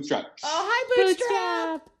Bootstrap. Oh, hi,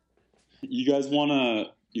 Bootstrap. You guys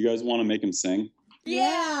wanna make him sing?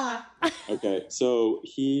 Yeah. Okay, so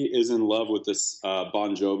he is in love with this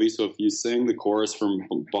Bon Jovi. So if you sing the chorus from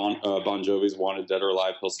Bon Jovi's "Wanted Dead or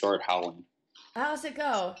Alive," he'll start howling. How's it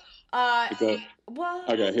go? Okay,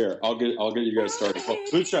 here I'll get you guys started.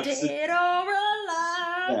 Bootstrap. Dead or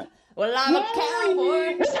alive? Yeah. Well, I'm a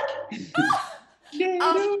cowboy.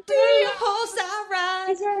 I'll do your horse I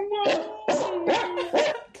ride.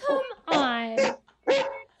 Come on.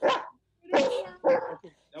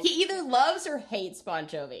 He either loves or hates Bon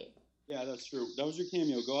Jovi. Yeah, that's true. That was your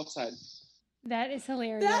cameo. Go outside. That is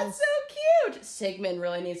hilarious. That's so cute. Sigmund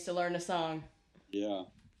really needs to learn a song. Yeah,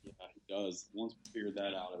 he does. Once we figured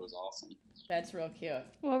that out, it was awesome. That's real cute.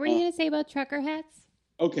 What were you going to say about trucker hats?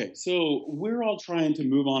 Okay, so we're all trying to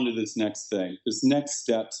move on to this next thing, this next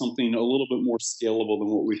step, something a little bit more scalable than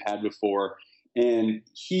what we've had before. And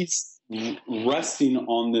he's resting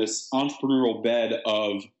on this entrepreneurial bed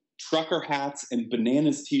of trucker hats and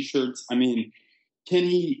bananas t-shirts. I mean, can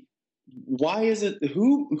he why is it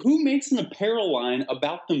who makes an apparel line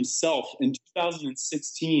about themselves in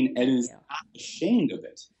 2016 and is not ashamed of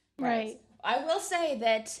it? Right. I will say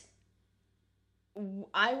that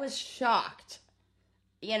I was shocked.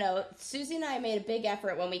 You know, Susie and I made a big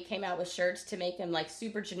effort when we came out with shirts to make them like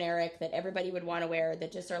super generic that everybody would want to wear,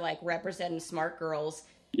 that just are like representing smart girls.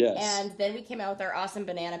 Yes. And then we came out with our awesome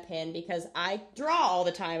banana pin because I draw all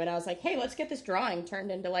the time, and I was like, hey, let's get this drawing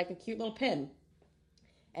turned into like a cute little pin.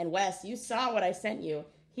 And Wes, you saw what I sent you.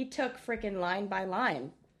 He took freaking line by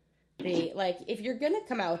line. If you're gonna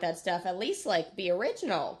come out with that stuff, at least like be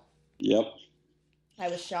original. Yep. I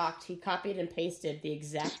was shocked. He copied and pasted the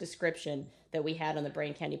exact description that we had on the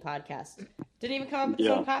Brain Candy podcast. Didn't even come up with his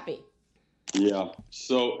own copy. Yeah.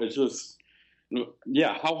 So it's just,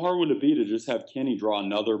 how hard would it be to just have Kenny draw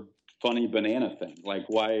another funny banana thing? Like,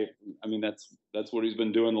 why? I mean, that's what he's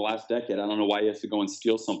been doing the last decade. I don't know why he has to go and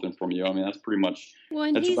steal something from you. I mean, that's pretty much. Well,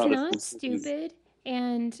 and he's not stupid.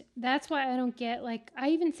 And that's why I don't get, like, I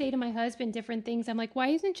even say to my husband different things. I'm like, why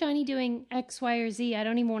isn't Johnny doing X, Y, or Z? I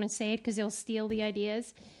don't even want to say it because he'll steal the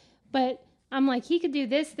ideas. But I'm like, he could do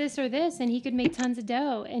this, this, or this, and he could make tons of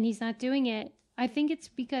dough, and he's not doing it. I think it's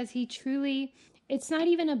because he truly, it's not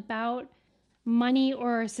even about money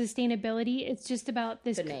or sustainability. It's just about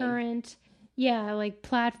this current,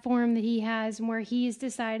 platform that he has, and where he's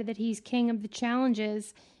decided that he's king of the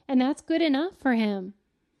challenges, and that's good enough for him.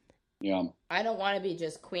 Yeah. I don't want to be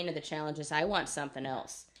just queen of the challenges. I want something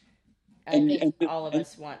else. I think all of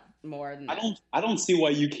us want more than that. I don't see why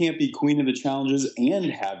you can't be queen of the challenges and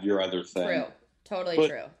have your other thing. True. Totally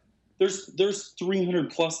true. There's 300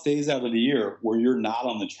 plus days out of the year where you're not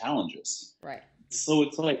on the challenges. Right. So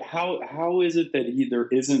it's like, how is it that there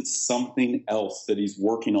isn't something else that he's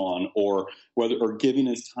working on, or giving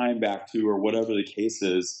his time back to, or whatever the case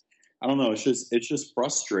is? I don't know. It's just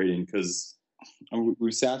frustrating because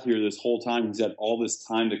we've sat here this whole time. He's had all this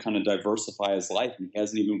time to kind of diversify his life, and he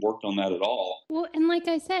hasn't even worked on that at all. Well, and like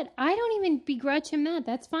I said, I don't even begrudge him that.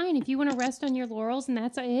 That's fine if you want to rest on your laurels and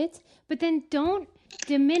that's it. But then don't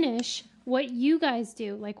diminish what you guys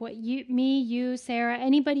do, like what you, Sarah,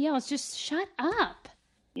 anybody else. Just shut up.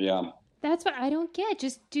 Yeah. That's what I don't get.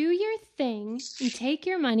 Just do your thing and take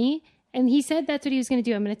your money. And he said that's what he was going to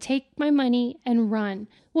do. I'm going to take my money and run.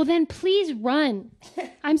 Well, then please run.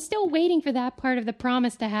 I'm still waiting for that part of the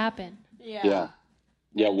promise to happen. Yeah.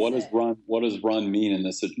 What does run mean in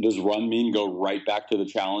this? Does run mean go right back to the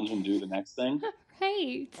challenge and do the next thing?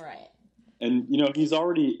 Right. And, he's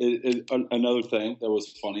already, another thing that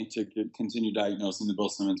was funny to continue diagnosing the Bill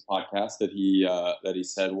Simmons podcast that he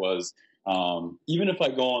said was, even if I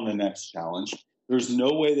go on the next challenge, there's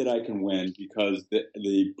no way that I can win because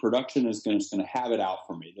the production is going to have it out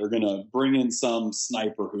for me. They're going to bring in some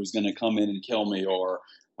sniper who's going to come in and kill me or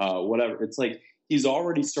whatever. It's like he's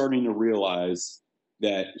already starting to realize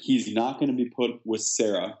that he's not going to be put with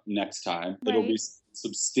Sarah next time. Right. It'll be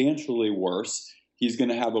substantially worse. He's going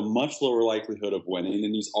to have a much lower likelihood of winning,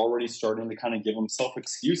 and he's already starting to kind of give himself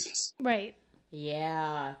excuses. Right.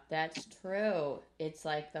 Yeah, that's true. It's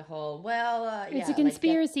like the whole, it's a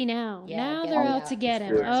conspiracy now. Now they're out to get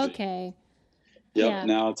him. Okay. Yep, yeah.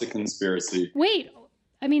 Now it's a conspiracy. Wait,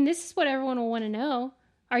 I mean, this is what everyone will want to know.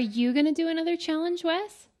 Are you going to do another challenge,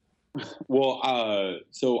 Wes? Well,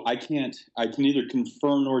 so I can neither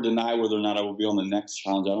confirm nor deny whether or not I will be on the next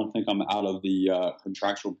challenge. I don't think I'm out of the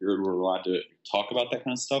contractual period where we're allowed to talk about that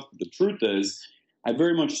kind of stuff. But the truth is, I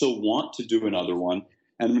very much so want to do another one.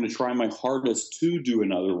 And I'm going to try my hardest to do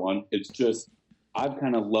another one. It's just I've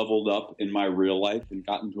kind of leveled up in my real life and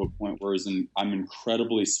gotten to a point where I'm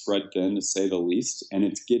incredibly spread thin, to say the least, and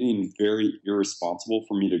it's getting very irresponsible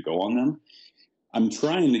for me to go on them. I'm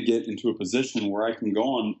trying to get into a position where I can go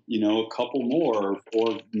on, a couple more,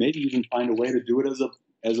 or maybe even find a way to do it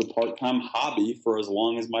as a part-time hobby for as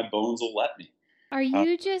long as my bones will let me. Are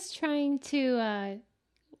you just trying to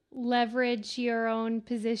leverage your own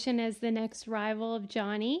position as the next rival of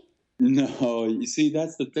Johnny? No, you see,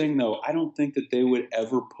 that's the thing, though. I don't think that they would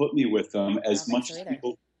ever put me with them as much as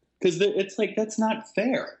people, because it's like that's not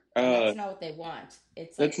fair. That's not what they want.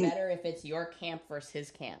 It's like better if it's your camp versus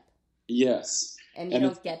his camp. Yes, and you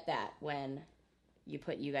don't get that when you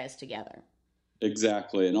put you guys together.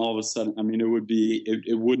 Exactly, and all of a sudden, I mean,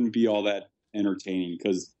 it wouldn't be all that entertaining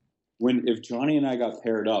because. If Johnny and I got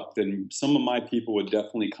paired up, then some of my people would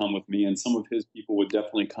definitely come with me, and some of his people would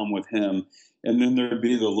definitely come with him. And then there'd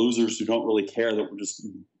be the losers who don't really care that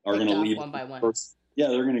are going to leave one by one. First. Yeah,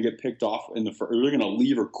 they're going to get picked off in the first. They're going to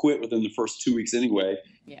leave or quit within the first 2 weeks anyway.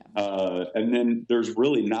 Yeah. And then there's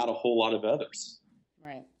really not a whole lot of others.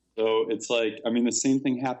 Right. So it's like, I mean, the same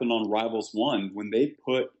thing happened on Rivals 1 when they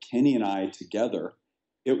put Kenny and I together.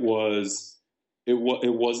 it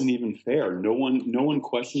wasn't even fair. No one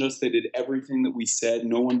questioned us. They did everything that we said.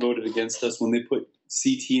 No one voted against us when they put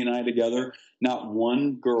CT and I together. Not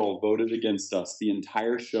one girl voted against us. The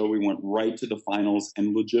entire show, we went right to the finals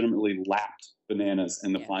and legitimately lapped Bananas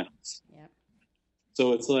in the finals. Yeah.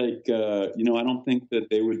 So it's like, I don't think that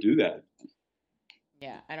they would do that.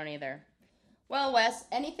 Yeah, I don't either. Well, Wes,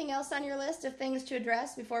 anything else on your list of things to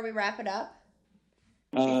address before we wrap it up?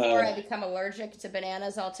 Before I become allergic to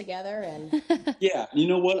bananas altogether, and yeah, you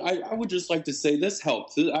know what? I would just like to say this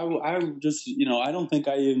helped. I just, I don't think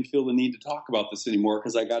I even feel the need to talk about this anymore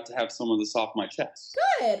because I got to have some of this off my chest.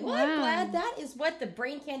 Good. Well, I'm glad. That is what the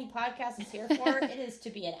Brain Candy Podcast is here for. It is to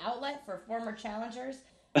be an outlet for former challengers.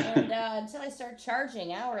 And until I start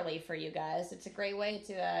charging hourly for you guys, it's a great way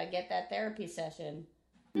to get that therapy session.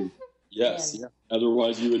 Yes. Yeah.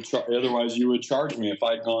 Otherwise, you would charge me if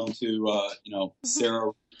I'd gone to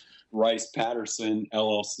Sarah Rice Patterson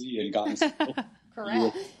LLC and gotten some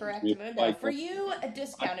correct. For you, a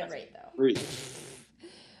discounted rate though. Free.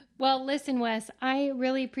 Well, listen, Wes, I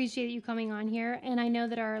really appreciate you coming on here, and I know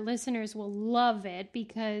that our listeners will love it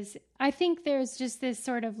because I think there's just this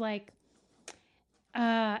sort of like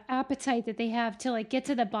appetite that they have to like get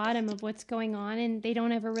to the bottom of what's going on, and they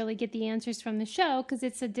don't ever really get the answers from the show because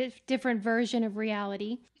it's a different version of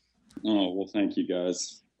reality. Oh, well, thank you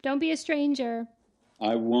guys. Don't be a stranger.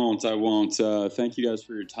 I won't. Thank you guys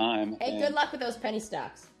for your time. Hey, good luck with those penny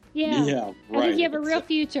stocks. Yeah, right. I think you have a real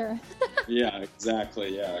future. Yeah,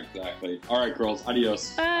 exactly. All right, girls.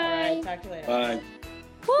 Adios. Bye. All right, talk to you later. Bye.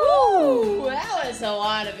 Woo! That was a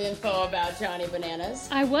lot of info about Johnny Bananas.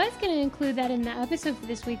 I was going to include that in the episode for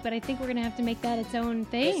this week, but I think we're going to have to make that its own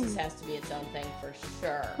thing. This has to be its own thing for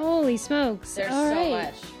sure. Holy smokes. There's All so right.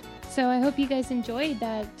 much. So I hope you guys enjoyed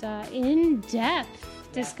that in-depth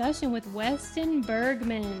discussion with Weston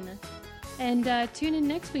Bergmann. And tune in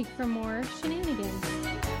next week for more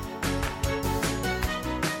shenanigans.